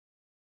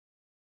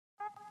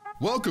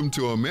Welcome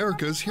to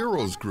America's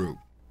Heroes Group.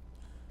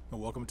 And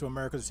welcome to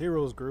America's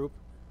Heroes Group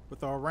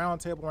with our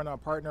roundtable and our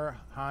partner,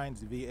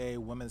 Hines VA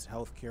Women's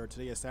Healthcare.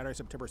 Today is Saturday,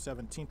 September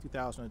 17,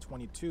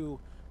 2022.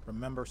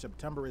 Remember,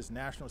 September is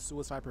National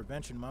Suicide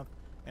Prevention Month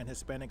and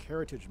Hispanic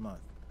Heritage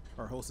Month.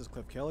 Our host is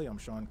Kelley. I'm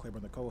Sean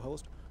Claiborne, the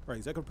co-host. Our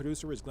executive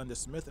producer is Glenda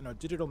Smith, and our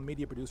digital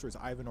media producer is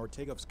Ivan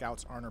Ortega of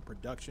Scouts Honor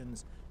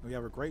Productions. And we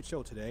have a great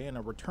show today, and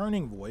a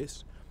returning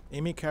voice,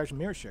 Amy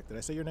Kashmirchik. Did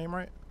I say your name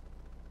right?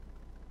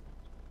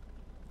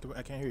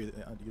 I can't hear you.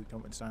 You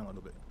come in silent a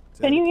little bit.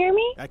 Can you hear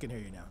me? I can hear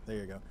you now. There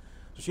you go.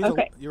 So she's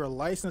okay. You're a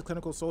licensed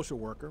clinical social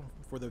worker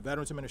for the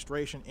Veterans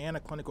Administration and a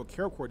clinical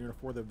care coordinator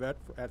for the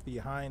at the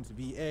Hines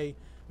VA,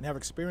 and have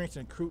experience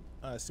in acute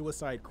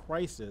suicide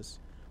crisis.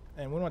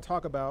 And we want to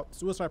talk about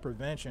suicide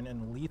prevention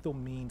and lethal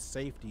means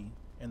safety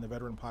in the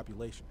veteran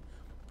population.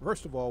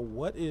 First of all,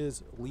 what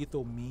is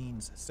lethal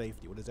means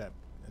safety? What does that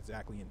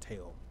exactly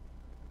entail?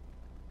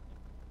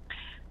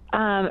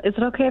 Is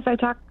it okay if I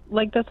talk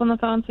like this on the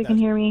phone so you can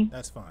hear me?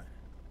 That's fine.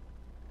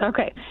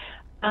 Okay.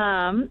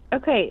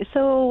 Okay,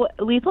 so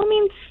lethal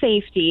means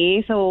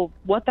safety. So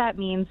what that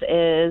means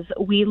is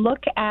we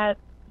look at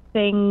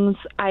things,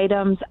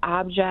 items,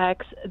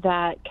 objects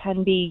that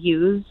can be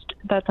used,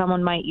 that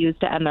someone might use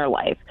to end their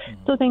life.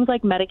 Mm-hmm. So things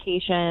like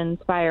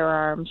medications,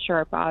 firearms,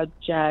 sharp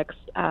objects,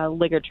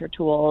 ligature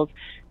tools.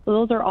 So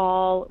those are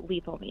all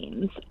lethal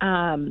means.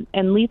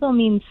 And lethal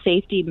means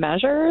safety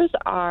measures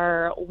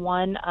are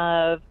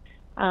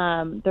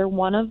they're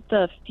one of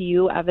the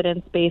few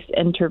evidence-based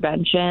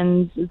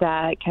interventions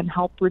that can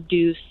help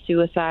reduce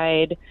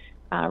suicide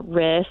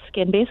risk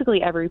in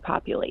basically every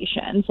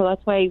population. So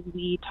that's why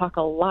we talk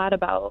a lot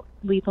about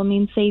lethal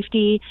means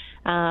safety,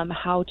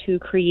 how to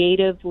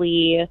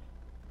creatively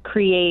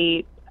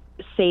create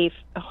safe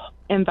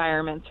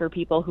environments for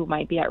people who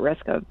might be at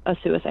risk of a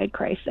suicide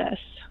crisis.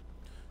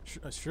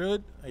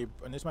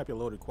 And this might be a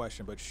loaded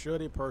question, but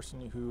should a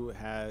person who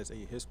has a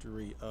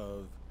history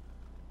of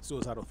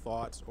suicidal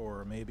thoughts,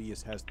 or maybe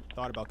has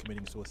thought about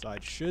committing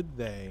suicide, should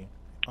they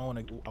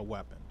own a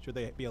weapon? Should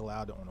they be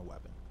allowed to own a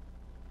weapon?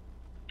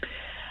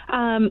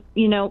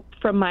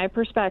 From my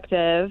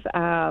perspective,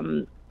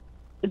 the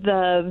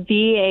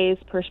VA's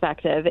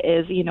perspective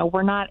is,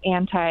 we're not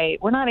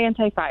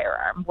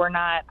anti-firearm.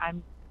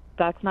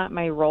 That's not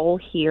my role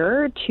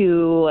here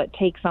to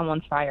take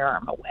someone's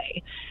firearm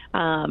away.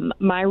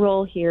 My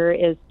role here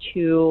is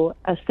to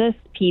assist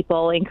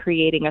people in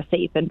creating a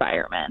safe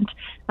environment.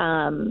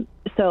 And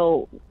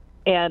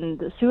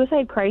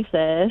suicide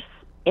crisis,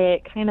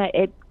 it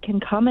can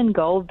come and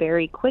go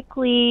very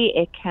quickly.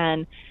 It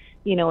can,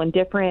 in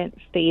different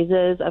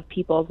phases of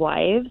people's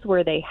lives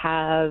where they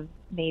have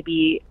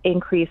maybe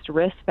increased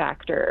risk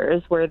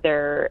factors, where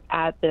they're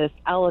at this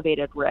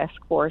elevated risk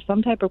for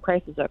some type of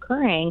crisis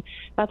occurring.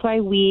 That's why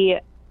we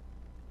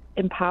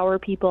empower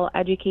people,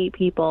 educate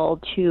people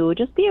to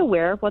just be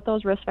aware of what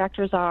those risk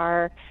factors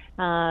are,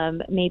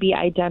 maybe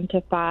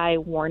identify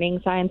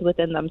warning signs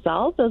within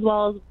themselves as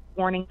well as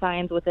warning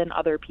signs within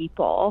other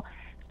people,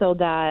 so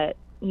that,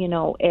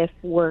 if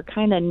we're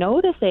kind of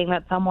noticing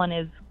that someone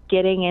is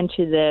getting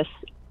into this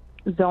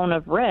zone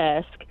of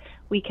risk,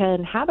 we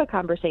can have a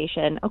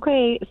conversation.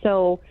 Okay,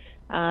 so,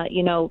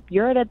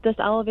 you're at this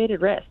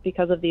elevated risk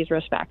because of these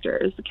risk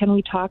factors. Can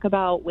we talk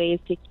about ways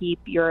to keep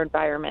your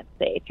environment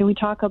safe? Can we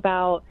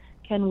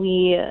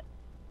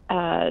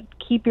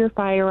keep your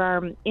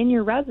firearm in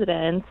your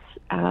residence,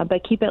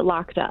 but keep it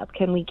locked up?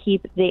 Can we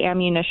keep the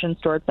ammunition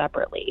stored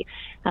separately?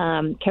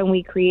 Can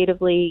we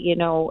creatively,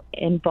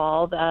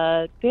 involve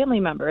a family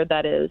member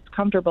that is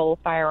comfortable with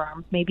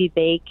firearms? Maybe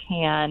they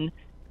can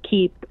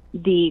keep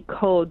the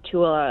code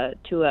to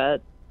a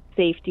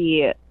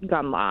safety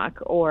gun lock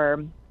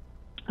or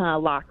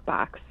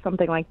lockbox,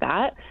 something like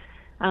that.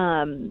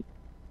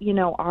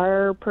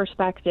 Our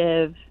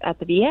perspective at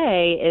the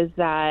VA is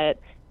that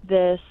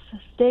this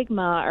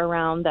stigma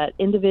around that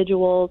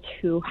individuals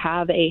who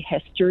have a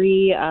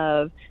history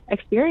of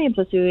experience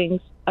pursuing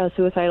a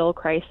suicidal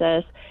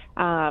crisis,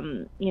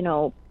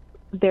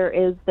 there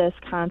is this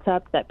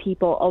concept that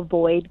people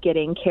avoid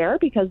getting care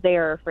because they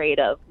are afraid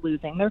of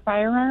losing their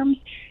firearms.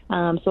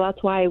 So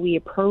that's why we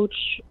approach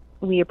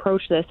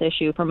this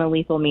issue from a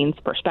lethal means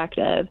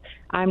perspective.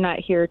 I'm not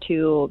here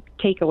to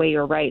take away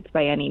your rights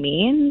by any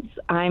means.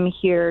 I'm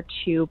here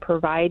to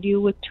provide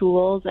you with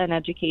tools and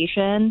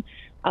education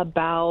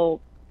about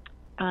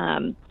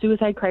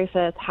suicide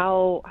crisis,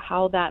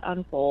 how that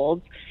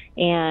unfolds,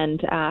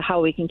 and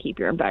how we can keep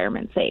your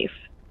environment safe.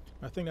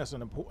 I think that's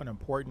an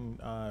important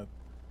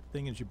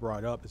thing that you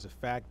brought up, is the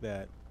fact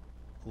that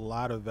a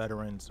lot of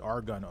veterans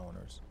are gun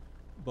owners,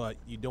 but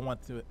you don't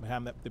want to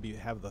have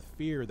the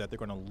fear that they're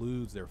going to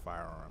lose their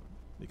firearm,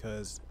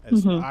 because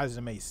as odd as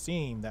it may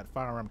seem, that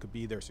firearm could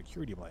be their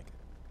security blanket.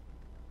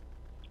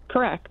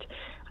 Correct.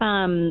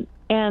 And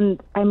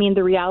I mean,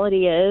 the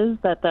reality is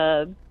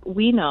that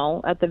we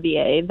know at the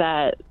VA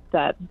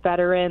that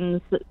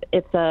veterans,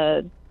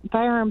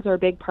 firearms are a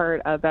big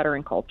part of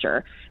veteran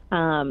culture.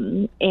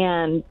 And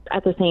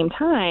at the same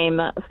time,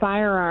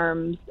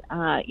 firearms,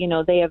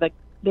 they have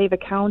they've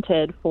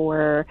accounted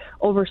for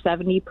over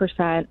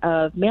 70%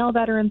 of male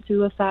veteran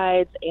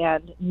suicides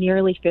and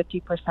nearly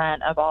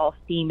 50% of all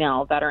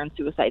female veteran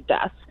suicide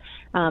deaths,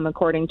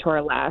 according to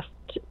our last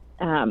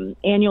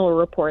annual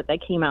report that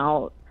came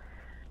out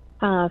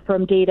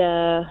from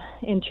data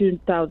in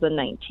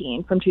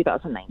 2019, from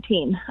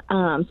 2019.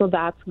 So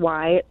that's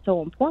why it's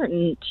so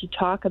important to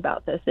talk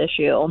about this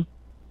issue,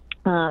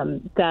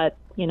 that,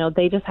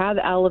 they just have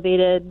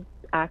elevated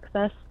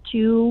access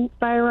to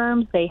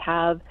firearms. They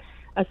have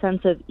a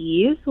sense of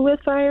ease with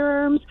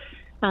firearms.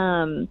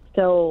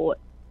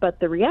 But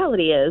the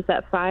reality is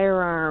that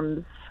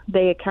firearms,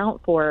 they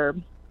account for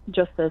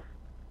just this,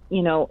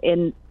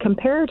 in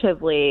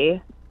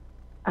comparatively,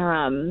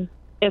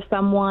 if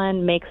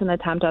someone makes an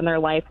attempt on their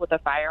life with a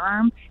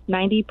firearm,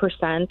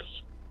 90%,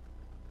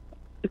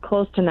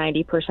 close to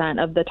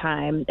 90% of the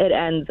time,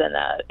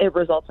 it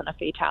results in a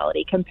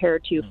fatality,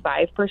 compared to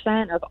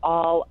 5% of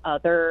all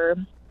other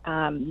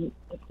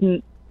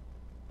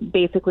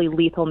basically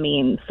lethal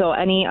means. So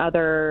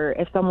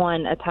if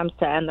someone attempts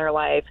to end their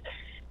life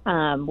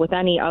with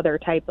any other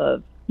type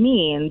of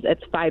means,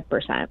 it's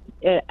 5%.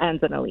 It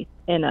ends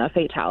in a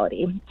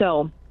fatality.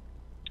 So,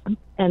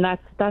 and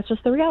that's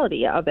just the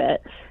reality of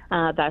it.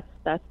 That's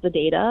the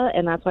data,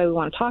 and that's why we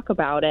want to talk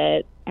about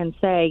it and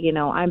say,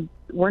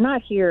 we're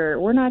not here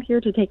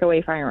to take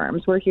away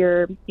firearms. We're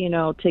here,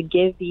 to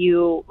give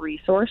you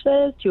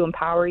resources, to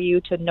empower you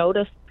to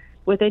notice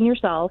within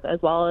yourself,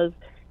 as well as,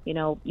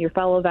 your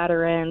fellow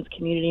veterans,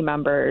 community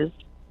members,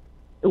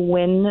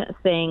 when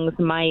things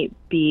might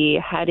be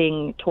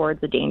heading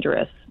towards a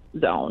dangerous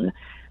zone.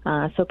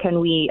 So can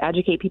we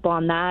educate people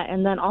on that,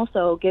 and then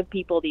also give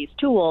people these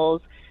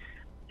tools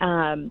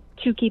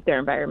to keep their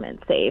environment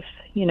safe?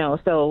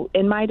 So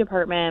in my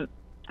department,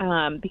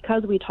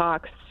 because we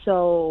talk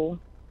so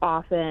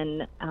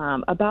often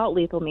about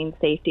lethal means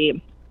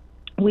safety,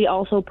 we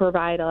also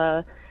provide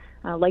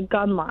like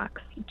gun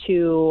locks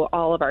to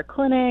all of our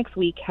clinics.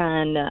 We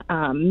can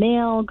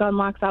mail gun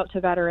locks out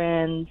to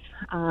veterans.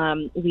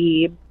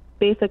 We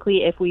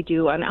basically, if we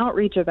do an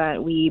outreach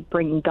event, we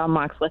bring gun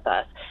locks with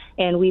us,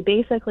 and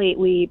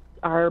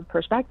our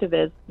perspective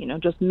is,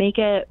 just make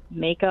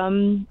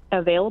them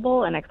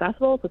available and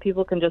accessible so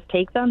people can just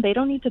take them. They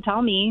don't need to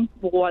tell me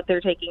what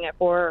they're taking it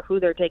for or who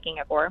they're taking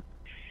it for.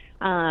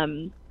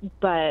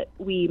 But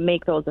we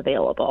make those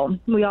available.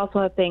 We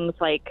also have things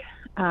like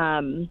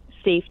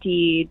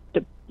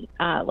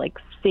like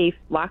safe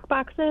lock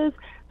boxes.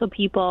 So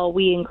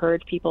we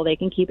encourage people, they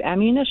can keep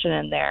ammunition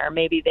in there.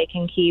 Maybe they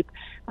can keep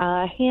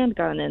a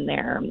handgun in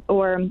there.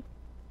 And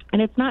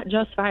it's not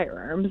just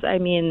firearms. I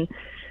mean,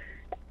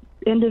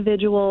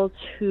 individuals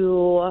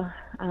who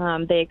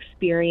they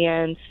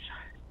experience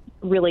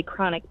really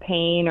chronic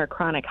pain or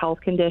chronic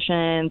health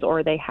conditions,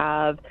 or they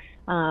have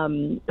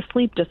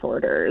sleep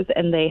disorders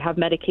and they have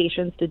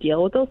medications to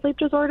deal with those sleep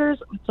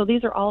disorders. So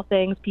these are all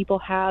things people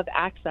have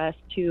access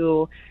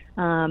to,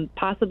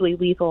 possibly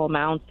lethal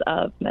amounts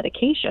of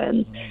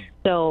medications.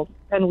 So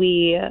can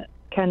we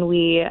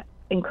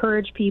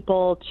encourage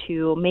people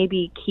to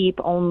maybe keep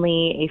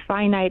only a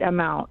finite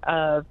amount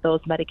of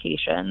those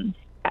medications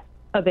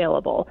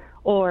available?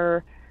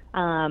 Or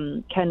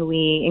can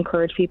we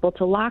encourage people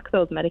to lock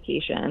those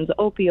medications,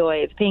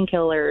 opioids,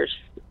 painkillers,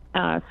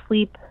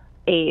 sleep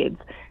aids,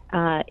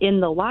 in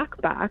the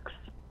lockbox,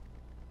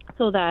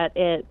 so that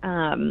it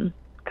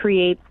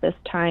creates this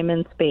time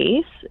and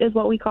space, is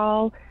what we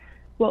call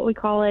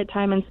it,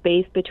 time and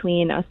space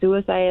between a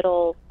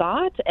suicidal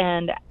thought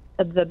and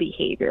the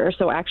behavior.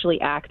 So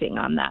actually acting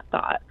on that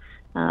thought.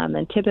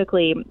 And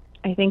typically,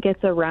 I think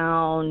it's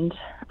around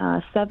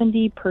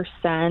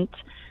 70%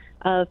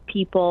 of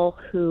people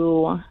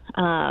who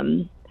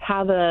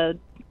have a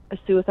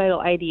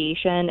suicidal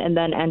ideation and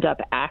then end up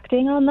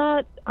acting on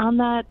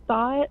that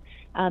thought.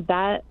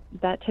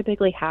 That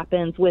typically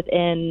happens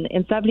in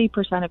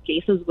 70% of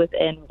cases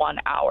within 1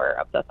 hour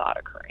of the thought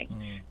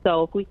occurring.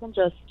 So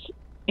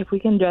if we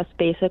can just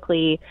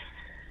basically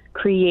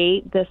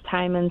create this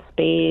time and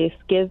space,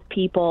 give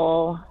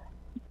people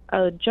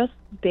just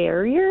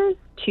barriers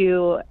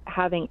to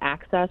having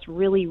access,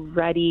 really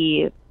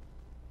ready,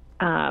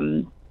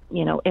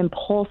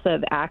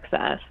 impulsive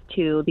access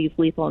to these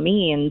lethal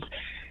means,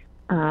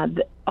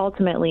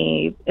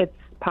 ultimately it's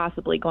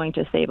possibly going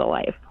to save a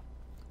life.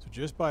 So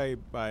just by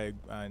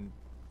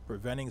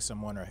preventing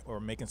someone or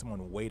making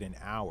someone wait an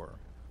hour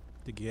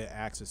to get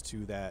access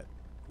to that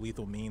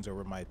lethal means,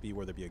 or it might be,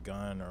 whether it be a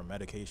gun or a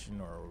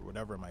medication or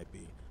whatever it might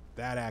be,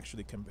 that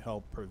actually can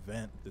help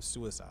prevent the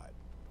suicide.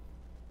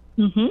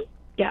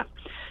 Yeah.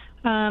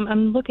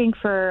 I'm looking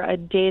for a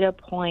data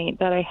point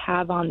that I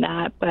have on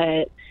that,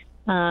 but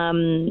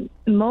the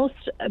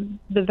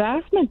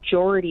vast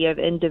majority of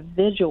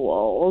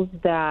individuals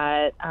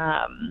that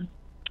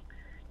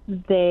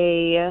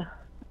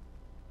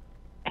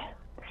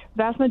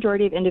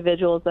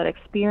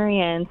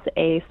experience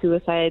a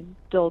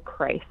suicidal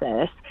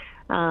crisis,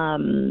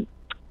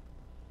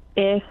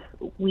 if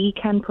we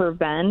can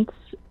prevent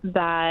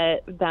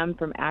them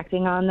from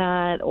acting on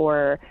that,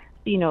 or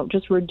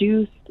just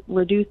reduce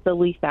the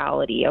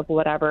lethality of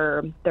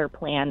whatever their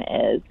plan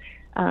is.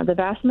 The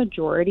vast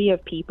majority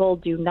of people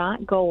do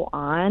not go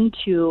on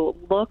to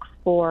look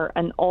for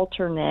an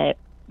alternate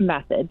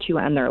method to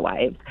end their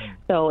lives.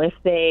 So if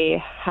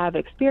they have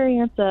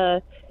experienced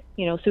a,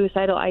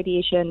 suicidal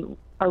ideation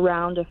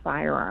around a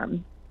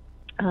firearm,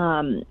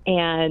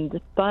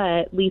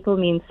 but lethal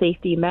means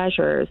safety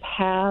measures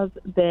have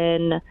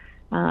been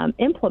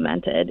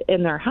implemented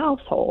in their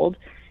household,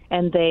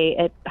 and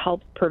it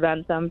helps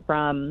prevent them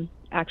from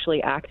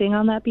actually acting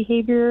on that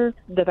behavior,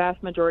 the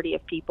vast majority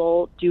of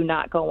people do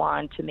not go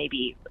on to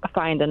maybe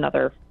find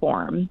another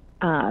form.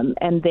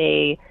 And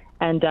they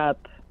end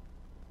up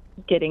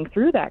getting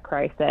through that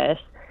crisis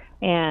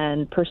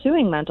and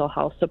pursuing mental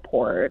health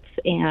supports,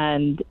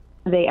 and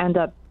they end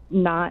up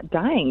not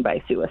dying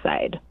by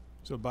suicide.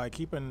 So by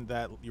keeping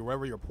that,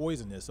 wherever your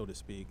poison is, so to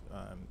speak,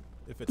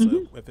 if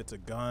it's a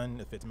gun,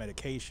 if it's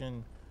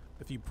medication,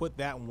 if you put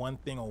that one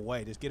thing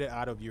away, just get it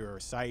out of your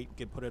sight,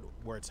 put it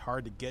where it's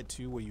hard to get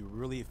to, where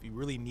if you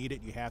really need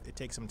it, you have to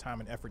take some time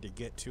and effort to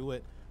get to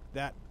it.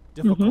 That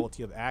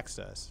difficulty of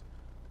access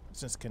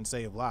can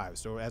save lives.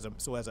 So as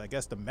I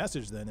guess the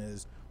message then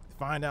is,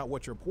 find out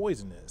what your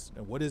poison is,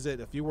 and what is it.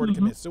 If you were to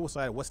commit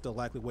suicide, what's the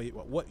likely way?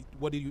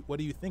 What do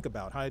you think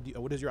about?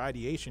 What is your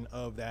ideation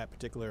of that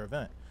particular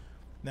event?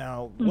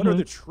 Now, what are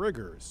the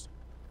triggers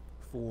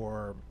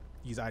for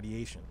these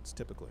ideations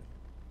typically?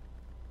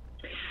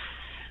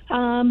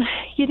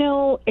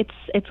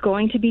 It's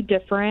going to be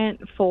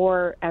different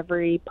for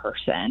every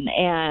person.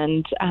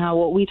 And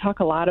what we talk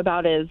a lot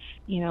about is,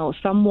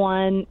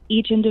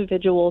 each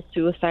individual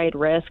suicide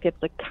risk,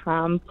 it's a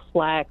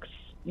complex,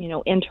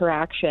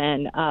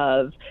 interaction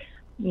of,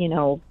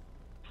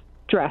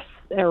 stress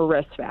or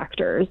risk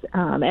factors.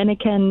 And it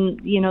can,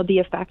 the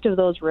effect of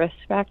those risk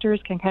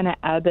factors can kind of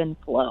ebb and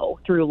flow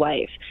through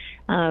life.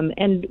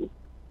 And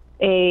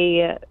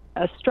a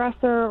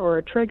stressor or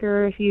a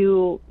trigger, if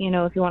you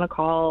want to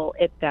call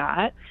it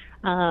that,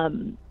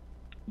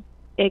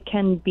 it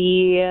can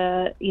be,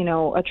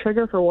 a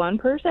trigger for one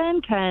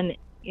person can,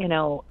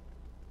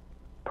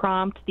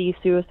 prompt these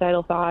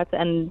suicidal thoughts,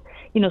 and,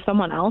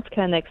 someone else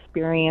can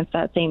experience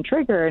that same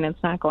trigger and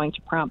it's not going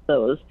to prompt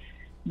those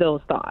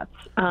thoughts.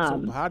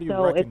 So how do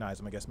you recognize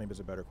them? I guess maybe it's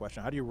a better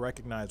question. How do you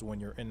recognize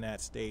when you're in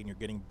that state and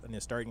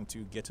you're starting to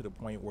get to the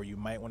point where you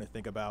might want to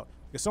think about,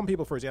 because some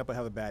people, for example,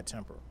 have a bad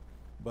temper,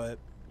 but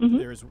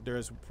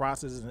there's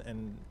processes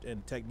and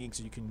techniques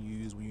you can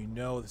use when you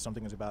know that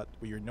something is about,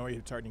 where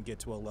you're starting to get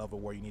to a level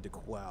where you need to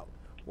cool out.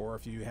 Or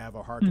if you have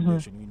a heart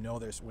condition,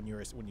 there's when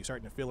you're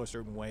starting to feel a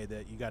certain way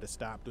that you got to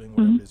stop doing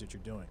whatever it is that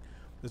you're doing.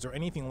 Is there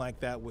anything like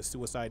that with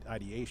suicide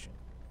ideation?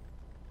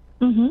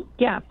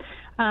 Yeah.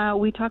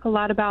 We talk a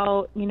lot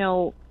about,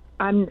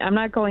 I'm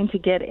not going to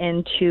get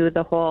into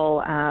the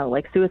whole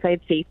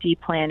suicide safety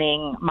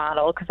planning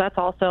model, because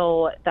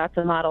that's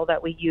a model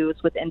that we use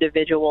with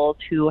individuals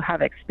who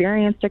have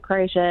experienced a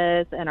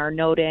crisis and are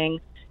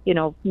noting,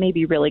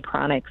 maybe really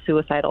chronic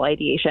suicidal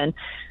ideation.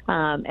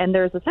 And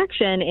there's a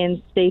section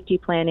in safety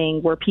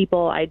planning where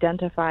people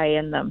identify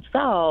in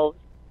themselves,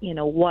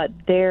 what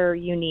their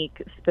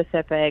unique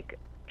specific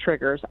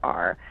triggers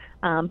are.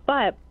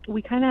 But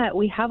we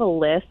have a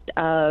list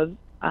of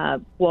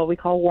what we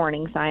call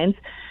warning signs,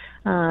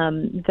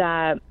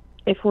 that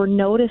if we're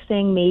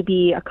noticing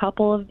maybe a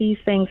couple of these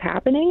things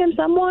happening in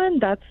someone,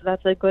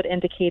 that's a good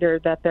indicator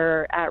that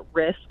they're at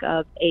risk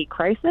of a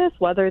crisis,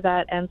 whether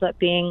that ends up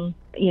being,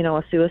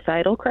 a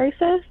suicidal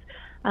crisis,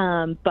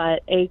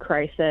 but a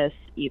crisis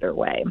either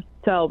way.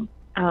 So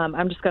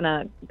I'm just going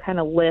to kind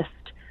of list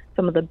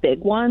some of the big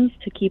ones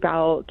to keep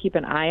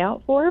an eye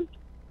out for.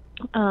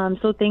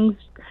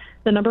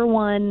 The number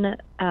one,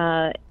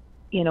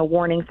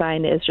 warning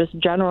sign is just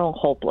general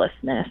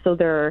hopelessness. So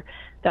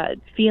that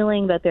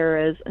feeling that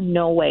there is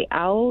no way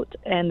out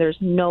and there's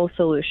no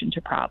solution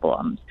to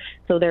problems.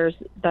 So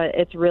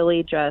it's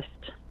really just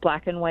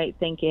black and white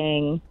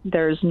thinking.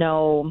 There's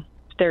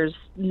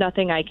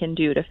nothing I can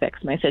do to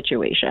fix my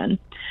situation.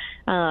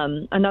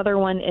 Another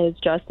one is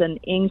just an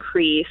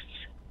increase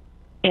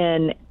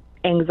in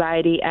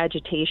anxiety,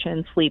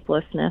 agitation,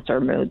 sleeplessness, or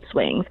mood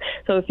swings.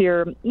 So if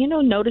you're,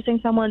 noticing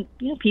someone,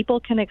 people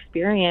can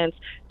experience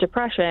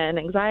depression,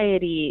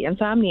 anxiety,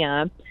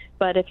 insomnia,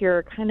 but if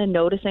you're kind of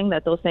noticing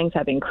that those things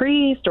have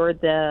increased, or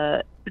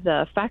the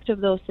effect of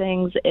those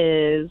things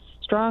is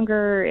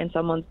stronger in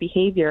someone's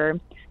behavior,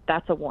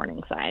 that's a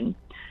warning sign.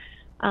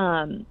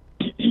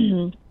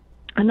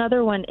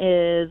 Another one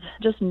is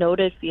just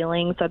noted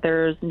feelings that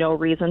there's no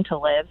reason to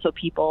live. So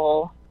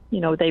people,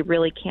 they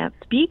really can't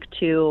speak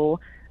to,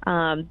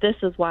 this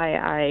is why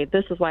I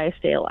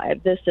stay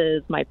alive. This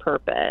is my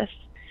purpose.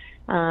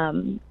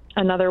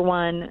 Another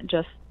one,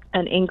 just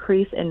an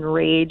increase in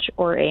rage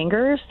or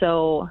anger.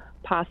 So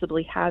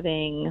possibly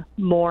having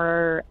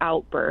more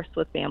outbursts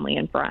with family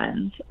and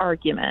friends,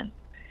 arguments,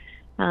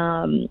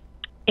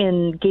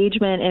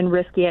 engagement in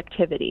risky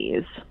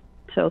activities.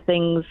 So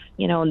things,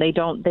 and they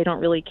don't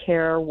really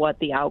care what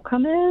the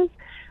outcome is.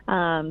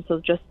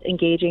 So just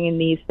engaging in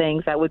these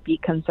things that would be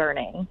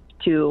concerning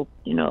to,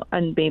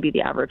 and maybe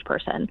the average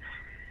person.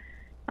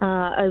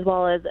 As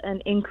well as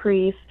an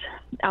increased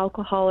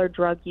alcohol or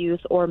drug use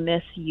or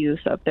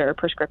misuse of their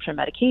prescription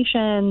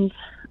medications.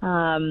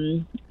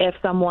 If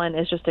someone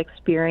is just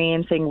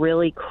experiencing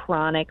really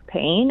chronic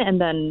pain, and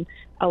then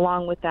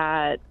along with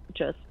that,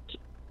 just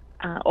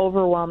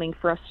overwhelming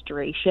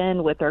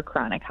frustration with their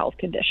chronic health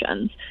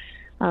conditions.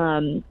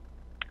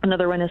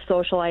 Another one is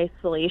social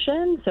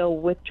isolation, so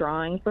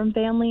withdrawing from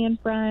family and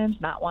friends,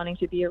 not wanting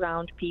to be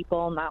around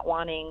people, not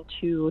wanting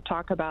to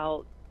talk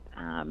about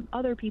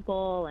other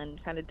people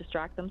and kind of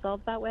distract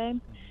themselves that way.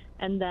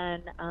 And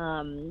then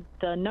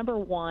the number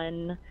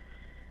one,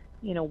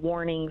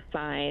 warning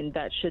sign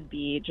that should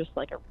be just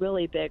like a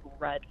really big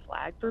red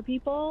flag for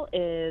people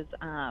is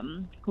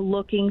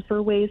looking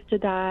for ways to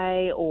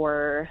die,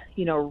 or,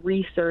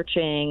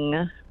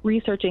 researching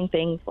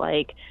things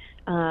like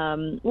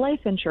life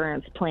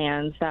insurance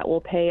plans that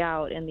will pay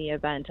out in the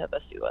event of a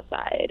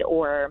suicide,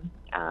 or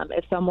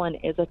if someone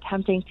is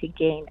attempting to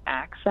gain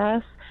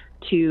access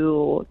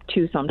to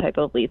some type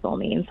of lethal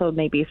means. So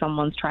maybe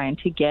someone's trying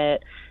to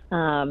get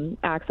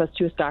access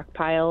to a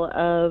stockpile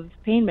of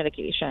pain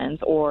medications,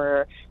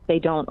 or they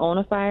don't own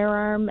a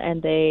firearm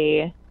and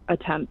they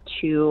attempt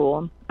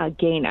to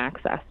gain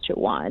access to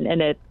one,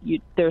 and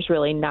there's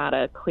really not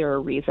a clear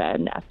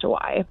reason as to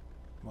why.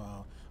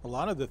 Wow. A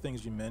lot of the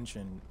things you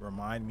mentioned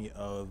remind me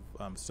of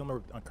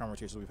similar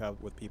conversations we've had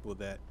with people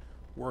that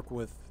work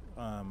with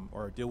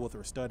or deal with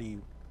or study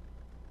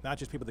not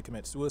just people that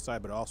commit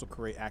suicide, but also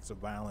create acts of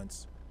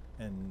violence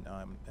and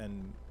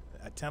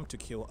attempt to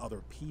kill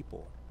other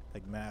people,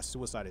 like mass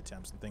suicide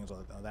attempts and things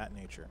of that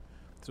nature.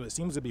 So it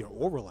seems to be an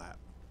overlap.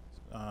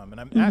 And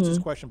I've asked this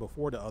question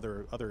before to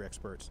other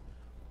experts.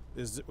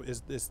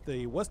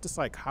 What's the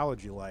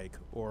psychology like,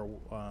 or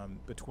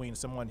between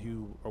someone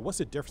who, or what's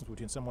the difference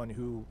between someone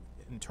who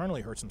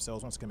internally hurts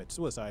themselves, wants to commit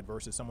suicide,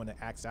 versus someone that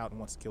acts out and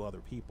wants to kill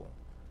other people?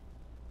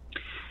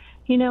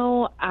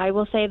 I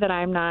will say that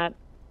I'm not.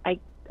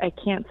 I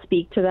can't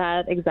speak to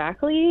that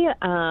exactly.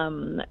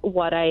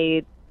 What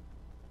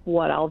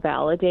I'll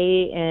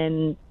validate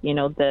in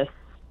this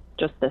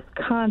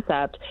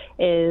concept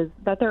is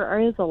that there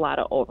is a lot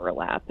of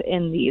overlap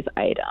in these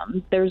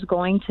items. There's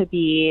going to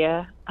be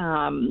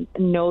some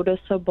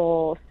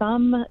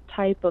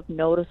type of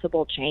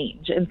noticeable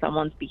change in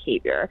someone's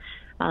behavior.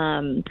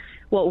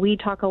 What we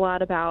talk a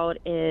lot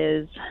about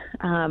is,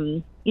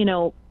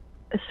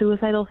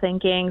 suicidal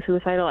thinking,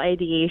 suicidal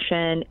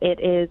ideation.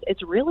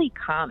 It's really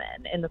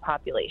common in the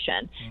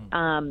population.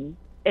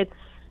 It's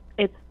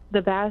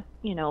the vast,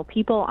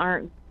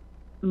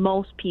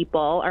 most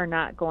people are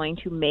not going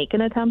to make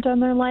an attempt on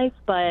their life,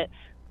 but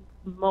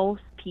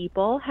most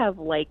people have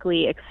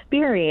likely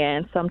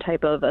experienced some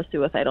type of a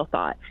suicidal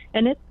thought.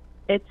 And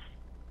it's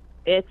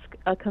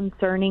a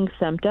concerning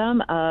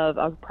symptom of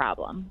a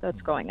problem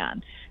that's going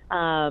on.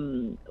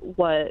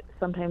 What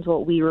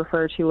we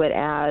refer to it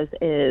as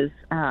is,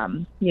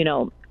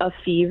 a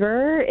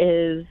fever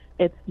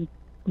it's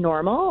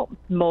normal.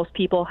 Most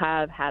people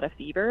have had a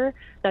fever.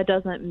 That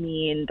doesn't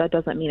mean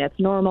it's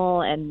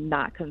normal and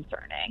not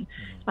concerning.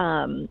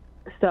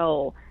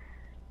 So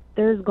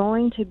there's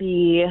going to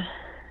be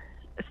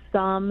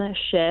some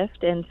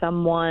shift in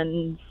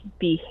someone's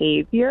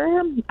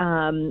behavior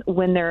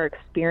when they're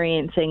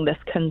experiencing this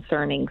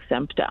concerning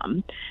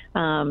symptom.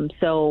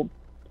 So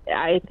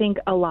I think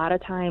a lot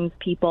of times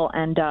people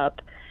end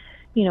up,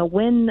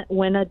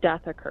 when a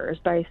death occurs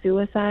by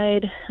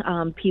suicide,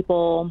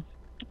 people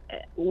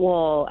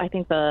will, I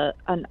think a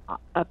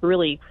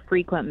really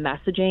frequent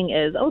messaging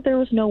is, there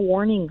was no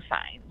warning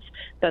signs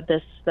that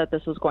this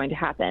was going to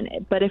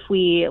happen. But if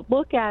we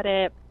look at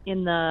it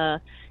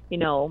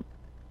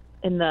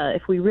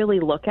if we really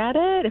look at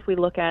it,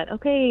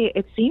 okay,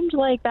 it seemed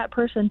like that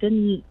person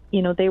didn't,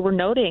 they were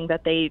noting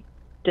that they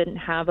didn't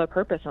have a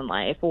purpose in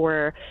life,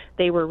 or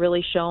they were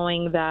really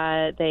showing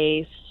that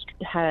they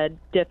had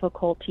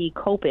difficulty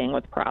coping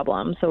with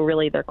problems. So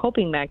really their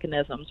coping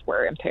mechanisms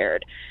were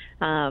impaired.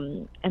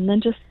 And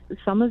then just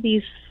some of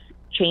these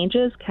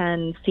changes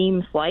can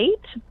seem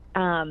slight.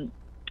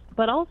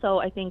 But also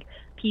I think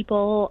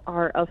people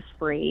are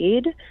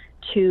afraid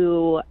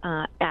to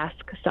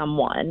ask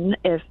someone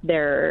if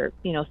they're,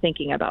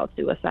 thinking about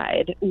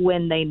suicide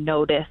when they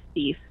notice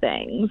these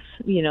things,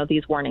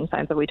 these warning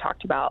signs that we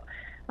talked about.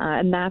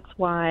 And that's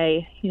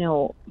why,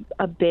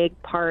 a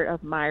big part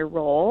of my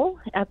role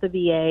at the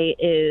VA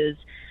is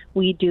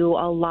we do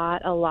a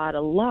lot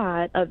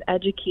of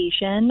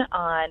education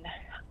on,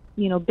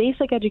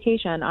 basic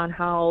education on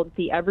how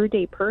the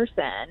everyday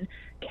person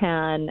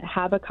can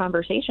have a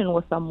conversation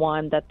with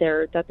someone that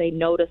they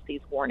notice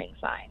these warning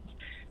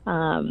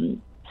signs.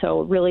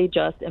 So really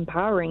just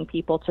empowering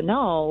people to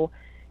know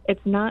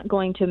it's not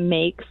going to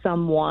make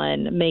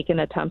someone make an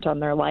attempt on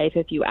their life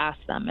if you ask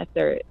them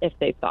if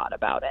they've thought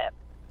about it.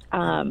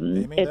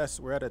 Amy,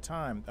 we're out of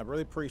time. I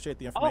really appreciate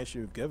the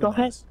information you've given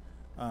us.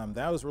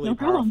 That was really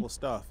powerful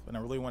stuff, and I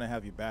really want to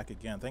have you back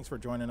again. Thanks for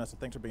joining us, and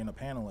thanks for being a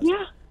panelist.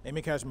 Yeah.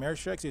 Amy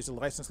Kazmierczak is a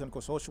licensed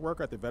clinical social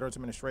worker at the Veterans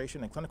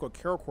Administration and clinical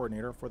care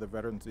coordinator for the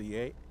Veterans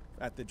VA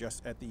at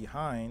the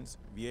Hines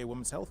VA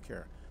Women's Health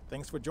Care.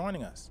 Thanks for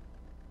joining us.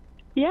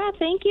 Yeah,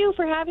 thank you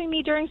for having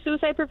me during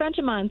Suicide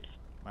Prevention Month.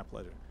 My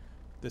pleasure.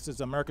 This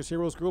is America's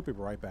Heroes Group. We'll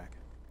be right back.